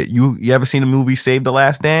industry shit. You ever seen the movie Save the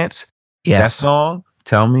Last Dance? Yeah. That song,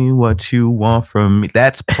 Tell Me What You Want From Me,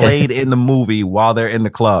 that's played in the movie while they're in the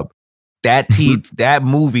club. That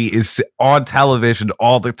movie is on television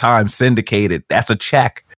all the time, syndicated. That's a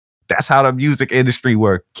check. That's how the music industry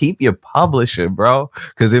works. Keep your publishing, bro.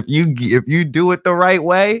 Because if you do it the right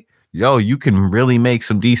way, yo, you can really make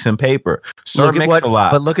some decent paper. Sir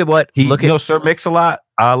Mix-a-Lot. But look at what Sir Mix-a-Lot.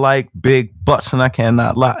 I like big butts, and I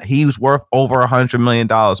cannot lie. He's worth over $100 million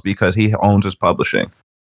because he owns his publishing.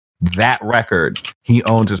 That record, he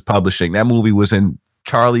owns his publishing. That movie was in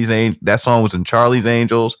that song was in Charlie's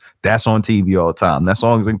Angels. That's on TV all the time. That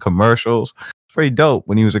song is in commercials. Pretty dope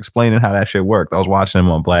when he was explaining how that shit worked. I was watching him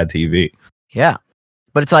on Vlad TV. Yeah.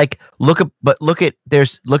 But it's like, look at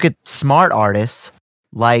smart artists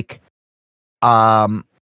like Mac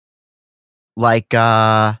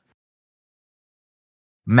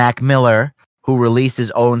Miller, who released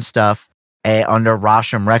his own stuff under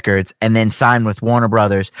Rashom Records and then signed with Warner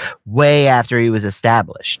Brothers way after he was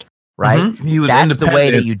established, right? Mm-hmm. He was That's the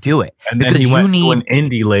way that you do it. And then he went to an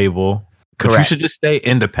indie label. Correct. But you should just stay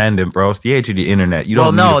independent, bro. It's the age of the internet.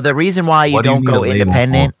 The reason why you don't go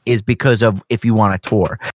independent is because of if you want to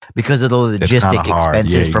tour, because of the logistic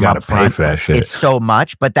expenses from up front. For that shit. It's so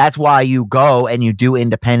much, but that's why you go and you do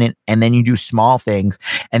independent, and then you do small things,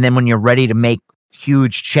 and then when you're ready to make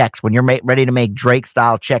huge checks, when you're ready to make Drake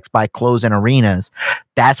style checks by closing arenas,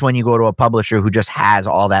 that's when you go to a publisher who just has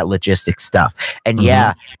all that logistics stuff. And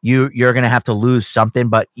you're going to have to lose something,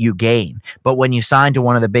 but you gain. But when you sign to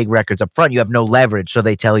one of the big records up front, you have no leverage. So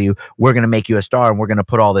they tell you, we're going to make you a star and we're going to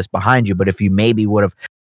put all this behind you. But if you maybe would have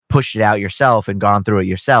pushed it out yourself and gone through it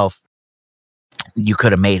yourself, you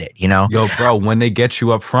could have made it, you know? Yo, bro, when they get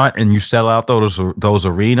you up front and you sell out those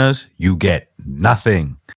arenas, you get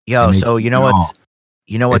nothing. Yo, so you know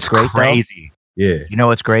You know what's It's great crazy. though? Yeah. You know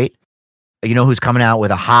what's great? You know who's coming out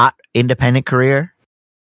with a hot independent career?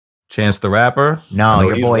 Chance the Rapper? No, I know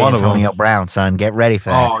your he's boy one of 'em. Antonio Brown, son. Get ready for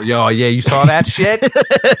that. Oh, yo, yeah, you saw that shit?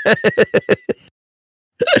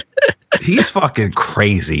 He's fucking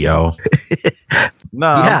crazy, yo.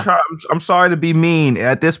 No, Yeah. I'm sorry to be mean.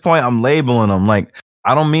 At this point, I'm labeling him. Like,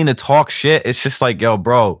 I don't mean to talk shit. It's just like, yo,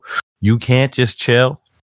 bro, you can't just chill.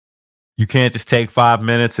 You can't just take 5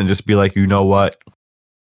 minutes and just be like, you know what?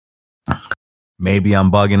 Maybe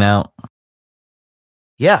I'm bugging out.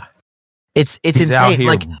 Yeah. It's He's insane. out here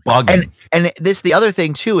Like, bugging. and this the other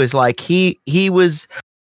thing too is like he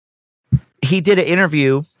did an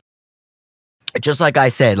interview, just like I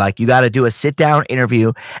said, like you got to do a sit down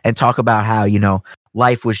interview and talk about how, you know,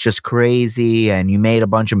 life was just crazy and you made a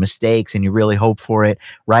bunch of mistakes and you really hoped for it,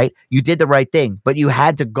 right? You did the right thing, but you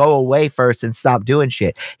had to go away first and stop doing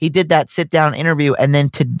shit. He did that sit down interview, and then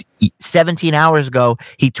 17 hours ago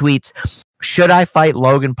he tweets, should I fight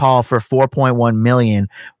Logan Paul for 4.1 million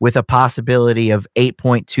with a possibility of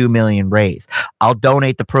 8.2 million raised? I'll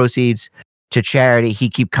donate the proceeds to charity. He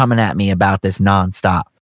keep coming at me about this nonstop.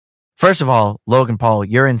 First of all, Logan Paul,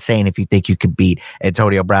 you're insane if you think you could beat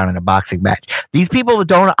Antonio Brown in a boxing match. These people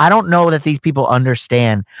I don't know that these people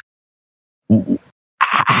understand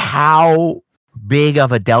how big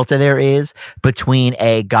of a delta there is between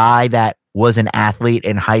a guy that was an athlete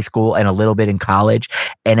in high school and a little bit in college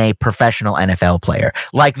and a professional NFL player.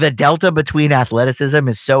 Like, the delta between athleticism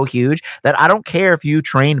is so huge that I don't care if you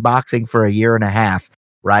trained boxing for a year and a half,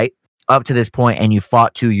 right? Up to this point, and you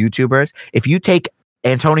fought 2 YouTubers. If you take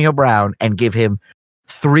Antonio Brown and give him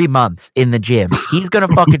 3 months in the gym, he's gonna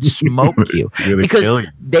fucking smoke you, because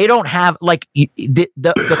they don't have like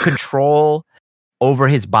the control over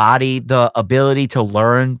his body, the ability to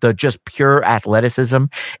learn, the just pure athleticism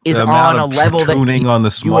is on a level that tuning on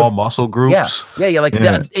the small muscle groups. Yeah.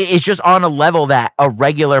 It's just on a level that a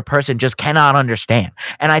regular person just cannot understand.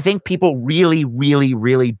 And I think people really, really,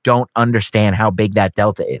 really don't understand how big that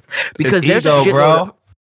delta is, because it's there's ego, a bro.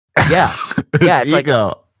 Yeah, it's it's ego.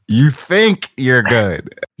 Like, you think you're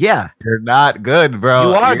good. Yeah, you're not good, bro.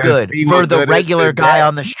 You are good for the regular guy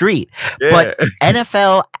on the street. Yeah. But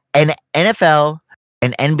NFL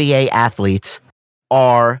and NBA athletes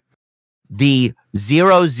are the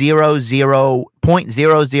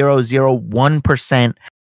 0.0001%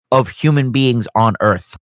 of human beings on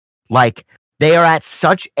Earth. Like, they are at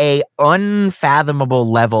such a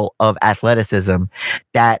unfathomable level of athleticism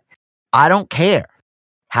that I don't care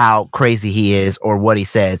how crazy he is or what he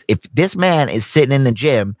says. If this man is sitting in the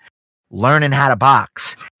gym learning how to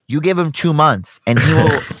box, you give him 2 months and he will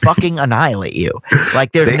fucking annihilate you.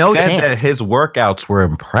 Like, there's no chance. That his workouts were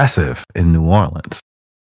impressive in New Orleans.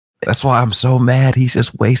 That's why I'm so mad. He's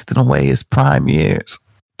just wasting away his prime years.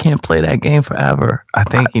 Can't play that game forever. I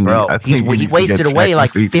think he wasted away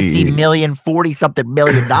like 50 million, 40 something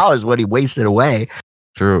million dollars when he wasted away.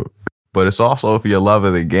 True. But it's also for your love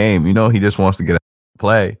of the game. You know, he just wants to get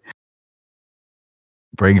play.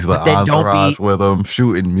 Brings the entourage with him,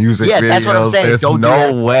 shooting music videos. That's what I'm saying. There's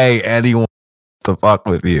no way anyone to fuck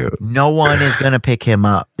with you. No one is gonna pick him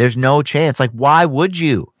up. There's no chance. Like, why would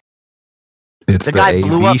you? It's the guy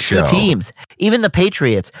blew up 2 teams. Even the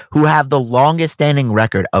Patriots, who have the longest standing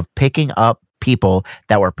record of picking up people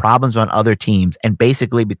that were problems on other teams, and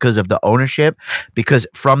basically because of the ownership, because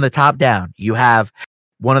from the top down, you have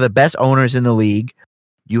one of the best owners in the league.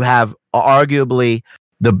 You have arguably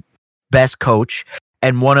the best coach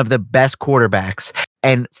and one of the best quarterbacks.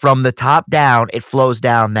 And from the top down, it flows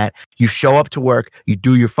down that you show up to work, you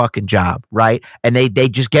do your fucking job, right? And they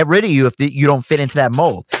just get rid of you if you don't fit into that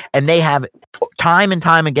mold. And they have time and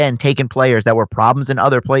time again taken players that were problems in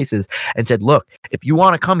other places and said, look, if you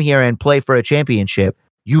want to come here and play for a championship,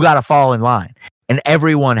 you got to fall in line. And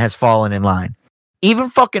everyone has fallen in line.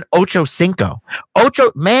 Even fucking Ocho Cinco.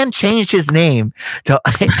 Man changed his name to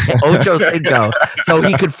Ocho Cinco so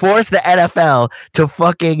he could force the NFL to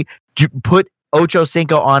fucking put Ocho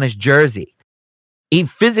Cinco on his jersey. He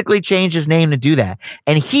physically changed his name to do that.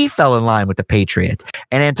 And he fell in line with the Patriots.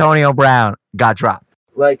 And Antonio Brown got dropped.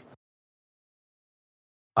 Like,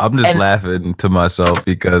 I'm just laughing to myself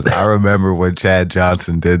because I remember when Chad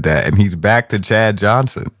Johnson did that, and he's back to Chad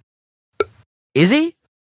Johnson. Is he?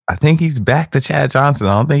 I think he's back to Chad Johnson.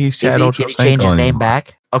 I don't think he's Chad Ochocinco. Did he change his name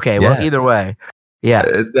back? Okay, well, either way. Yeah.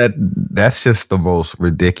 That's just the most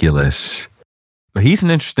ridiculous. But he's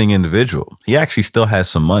an interesting individual. He actually still has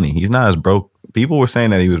some money. He's not as broke. People were saying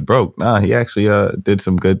that he was broke. Nah, he actually did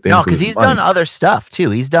some good things. No, because he's done other stuff too.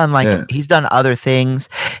 He's done he's done other things.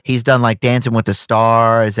 He's done like Dancing with the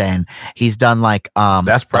Stars, and he's done like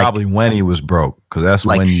that's probably when he was broke, because that's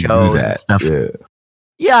like when you do that. Stuff. Yeah.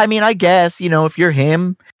 Yeah, I mean, I guess, if you're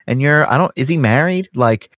him and is he married?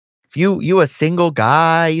 Like, if you a single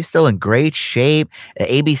guy, you still in great shape. The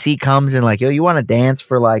ABC comes and like, yo, you want to dance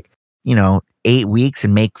for like, 8 weeks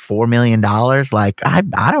and make $4 million? Like,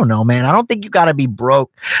 I don't know, man. I don't think you got to be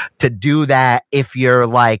broke to do that if you're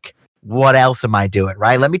like, what else am I doing?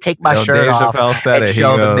 Right? Let me take my shirt Dave off Chappelle said and it.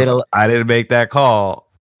 show He the goes, middle. I didn't make that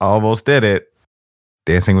call. I almost did it.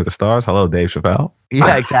 Dancing with the Stars. Hello, Dave Chappelle.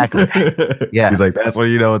 Yeah, exactly. Yeah. He's like, that's when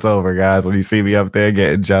you know it's over, guys. When you see me up there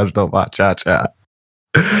getting judged on my cha-cha.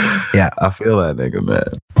 Yeah. I feel that nigga,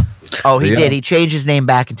 man. Oh, he did. He changed his name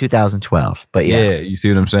back in 2012. But yeah. You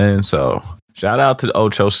see what I'm saying? So shout out to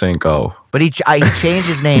Ocho Cinco. But he changed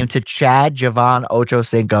his name to Chad Javon Ocho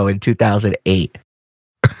Cinco in 2008.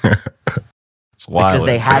 It's wild. Because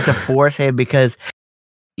they had to force him because,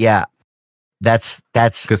 that's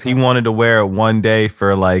because he wanted to wear it one day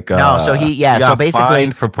for like so basically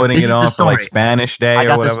fined for putting it on for like Spanish Day. I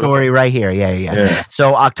got or whatever. the story right here. Yeah.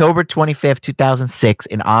 So October 25th, 2006,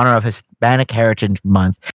 in honor of Hispanic Heritage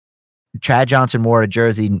Month, Chad Johnson wore a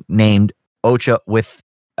jersey named Ocho with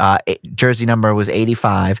jersey number was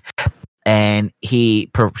 85, and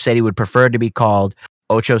he said he would prefer to be called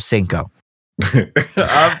Ocho Cinco.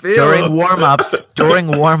 During warm-ups,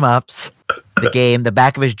 the game, the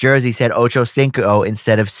back of his jersey said Ocho Cinco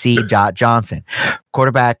instead of C. Johnson.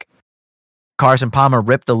 Quarterback Carson Palmer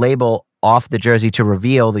ripped the label off the jersey to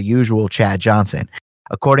reveal the usual Chad Johnson.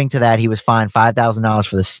 According to that, he was fined $5,000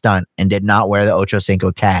 for the stunt and did not wear the Ocho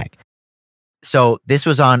Cinco tag. So this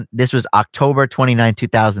was October 29,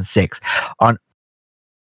 2006. On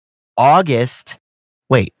August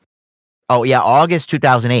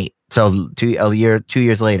 2008. So 2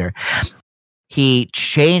 years later, he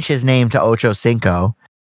changed his name to Ocho Cinco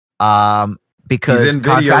because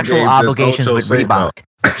contractual obligations with Reebok.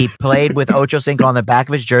 He played with Ocho Cinco on the back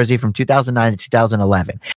of his jersey from 2009 to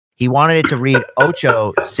 2011. He wanted it to read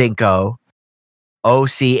Ocho Cinco,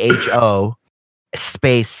 OCHO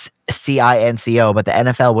space CINCO, but the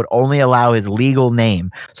NFL would only allow his legal name.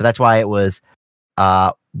 So that's why it was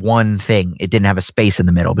one thing. It didn't have a space in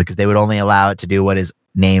the middle because they would only allow it to do what his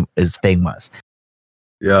thing was.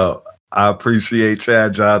 Yo, I appreciate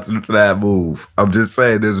Chad Johnson for that move. I'm just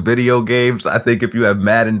saying, there's video games. I think if you have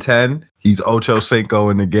Madden 10, he's Ocho Cinco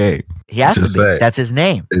in the game. He has to be. Saying. That's his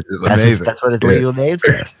name. It's amazing. That's what his legal name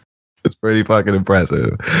says. It's pretty fucking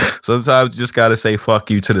impressive. Sometimes you just got to say fuck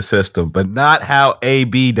you to the system, but not how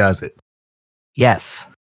AB does it. Yes.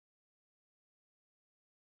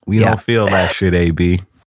 We don't feel that shit, AB.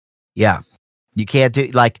 Yeah. You can't do,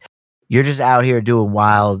 like, you're just out here doing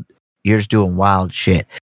wild shit.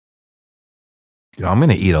 Yo, I'm going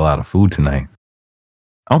to eat a lot of food tonight.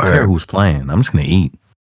 I don't care who's playing. I'm just going to eat.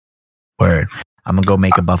 Word. I'm going to go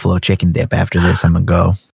make a buffalo chicken dip after this. I'm going to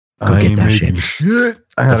go get that shit.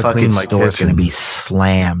 The fucking store's going to be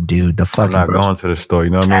slammed, dude. I'm not going to the store. You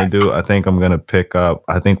know what I'm going to do? I think I'm going to pick up,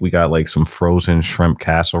 we got like some frozen shrimp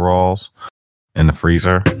casseroles in the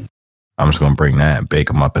freezer. I'm just going to bring that and bake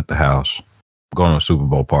them up at the house. I'm going to a Super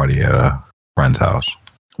Bowl party at a friend's house.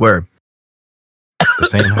 Word. The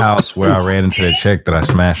same house where I ran into the chick that I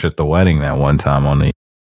smashed at the wedding that one time on the...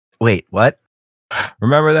 Wait, what?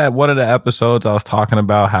 Remember that one of the episodes I was talking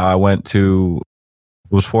about how I went to...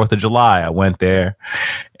 It was 4th of July. I went there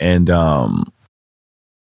and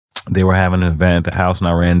they were having an event at the house and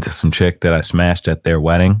I ran into some chick that I smashed at their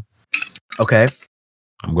wedding. Okay.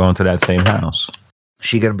 I'm going to that same house.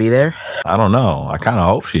 She gonna be there? I don't know. I kind of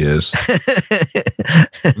hope she is.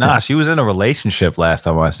 Nah, she was in a relationship last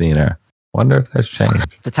time I seen her. Wonder if that's changed.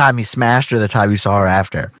 The time you smashed or the time you saw her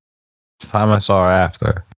after? The time I saw her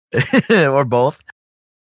after. Or both?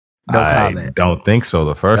 No comment. I don't think so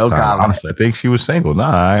the first time. Comment. Honestly, I think she was single.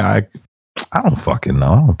 Nah, I don't fucking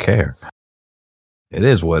know. I don't care. It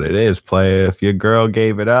is what it is, player. If your girl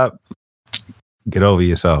gave it up, get over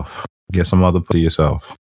yourself. Get some other to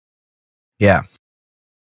yourself. Yeah.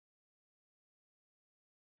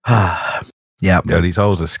 Yeah. Yo, these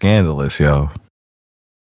hoes are scandalous, yo.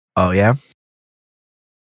 Oh, yeah?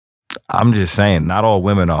 I'm just saying, not all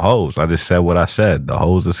women are hoes. I just said what I said. The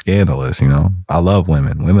hoes are scandalous, you know? I love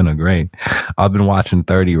women. Women are great. I've been watching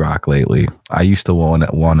 30 Rock lately. I used to want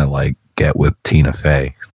to like get with Tina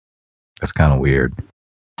Fey. That's kind of weird.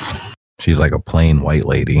 She's like a plain white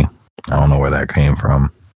lady. I don't know where that came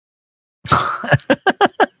from.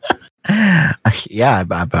 Yeah,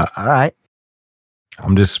 all right.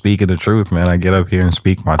 I'm just speaking the truth, man. I get up here and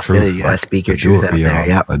speak my truth. You gotta speak your truth out there.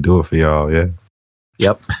 Yep. I do it for y'all, yeah.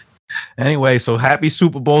 Yep. Anyway, so happy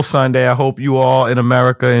Super Bowl Sunday. I hope you all in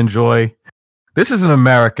America enjoy. This is an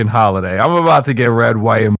American holiday. I'm about to get red,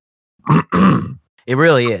 white, and It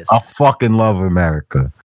really is. I fucking love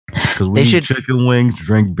America. Because we eat chicken wings,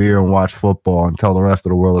 drink beer, and watch football and tell the rest of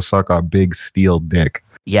the world to suck our big steel dick.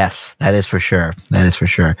 Yes, that is for sure. That is for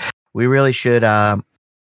sure. We really should. You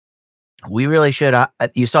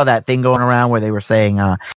saw that thing going around where they were saying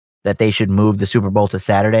that they should move the Super Bowl to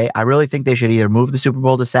Saturday. I really think they should either move the Super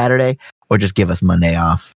Bowl to Saturday or just give us Monday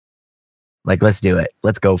off. Like, let's do it.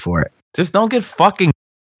 Let's go for it. Just don't get fucking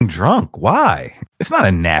drunk. Why? It's not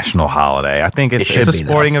a national holiday. I think it's a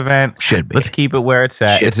sporting event. Should be. Let's keep it where it's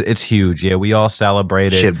at. It's huge. Yeah, we all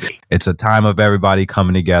celebrate it. Should be. It's a time of everybody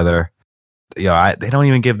coming together. They don't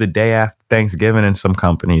even give the day after Thanksgiving in some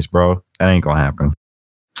companies, bro. That ain't gonna happen.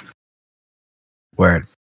 Word.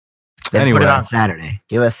 Then Anyway. put it on Saturday.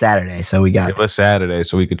 Give us Saturday so we got Give us Saturday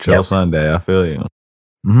so we could chill Sunday. I feel you.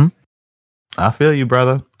 Mm-hmm. I feel you,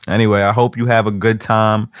 brother. Anyway, I hope you have a good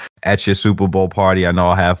time at your Super Bowl party. I know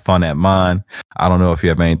I'll have fun at mine. I don't know if you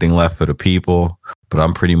have anything left for the people, but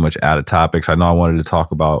I'm pretty much out of topics. I know I wanted to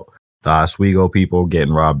talk about the Oswego people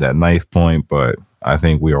getting robbed at knife point, but I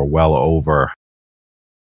think we are well over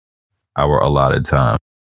our allotted time.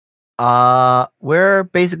 We're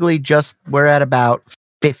at about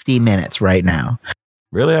 50 minutes right now.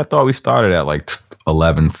 Really? I thought we started at like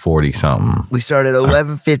 11:40 something. We started at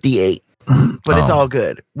 11:58. But it's all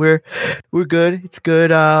good. We're good. It's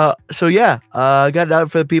good. So yeah, I got it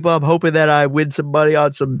out for the people. I'm hoping that I win some money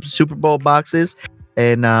on some Super Bowl boxes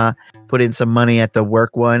and put in some money at the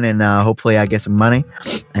work one, and hopefully I get some money.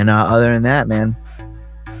 And other than that, man,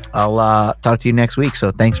 I'll talk to you next week.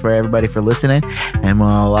 So thanks for everybody for listening, and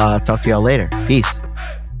we'll talk to y'all later. Peace.